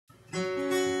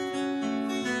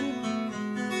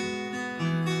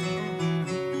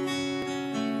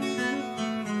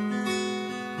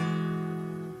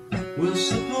We'll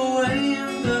slip away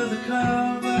under the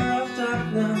cover of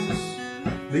darkness,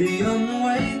 be on the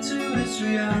way to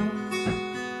Israel.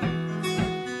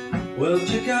 We'll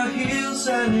check our heels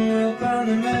and we'll burn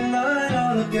the midnight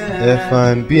oil again. If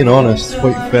I'm being honest,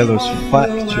 White Feathers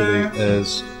factually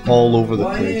is all over the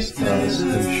place, as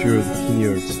I'm sure the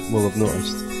keenewards will have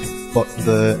noticed. But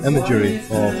the imagery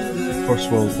of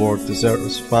First World War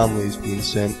deserters' families being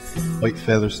sent white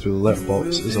feathers through the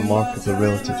letterbox as a mark of their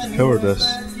relatives' cowardice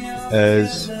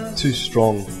is too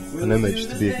strong an image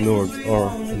to be ignored or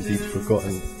indeed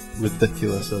forgotten,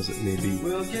 ridiculous as it may be.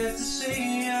 We'll get to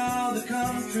see all the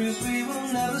countries we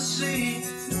will never see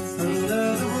under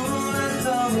the rule and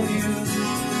love of you.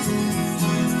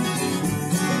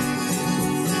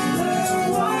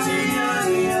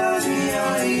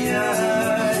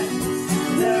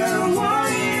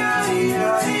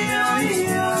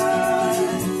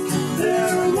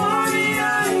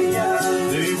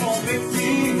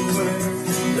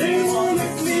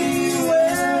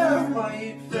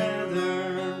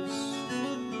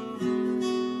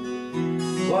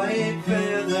 White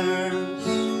feathers.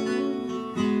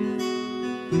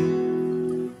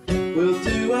 We'll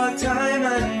do our time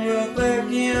and we'll beg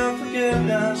your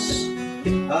forgiveness.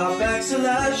 Our backs are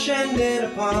lash ended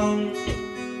upon.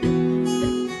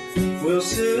 We'll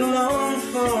sit alone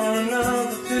for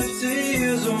another 50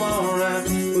 years or more, and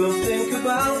we'll think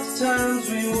about the times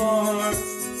we wore.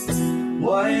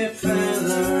 White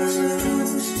feathers.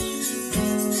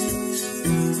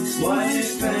 White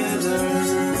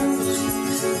feathers.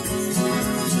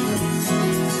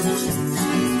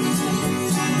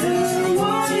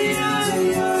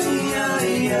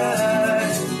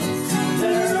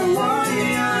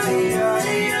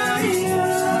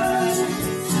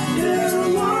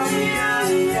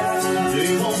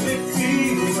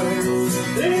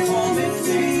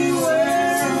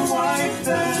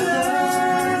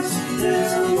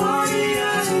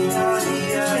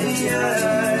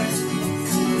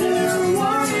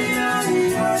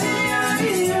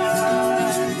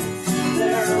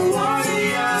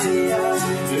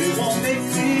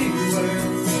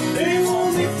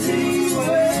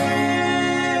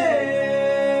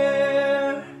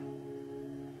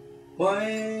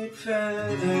 White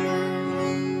feathers.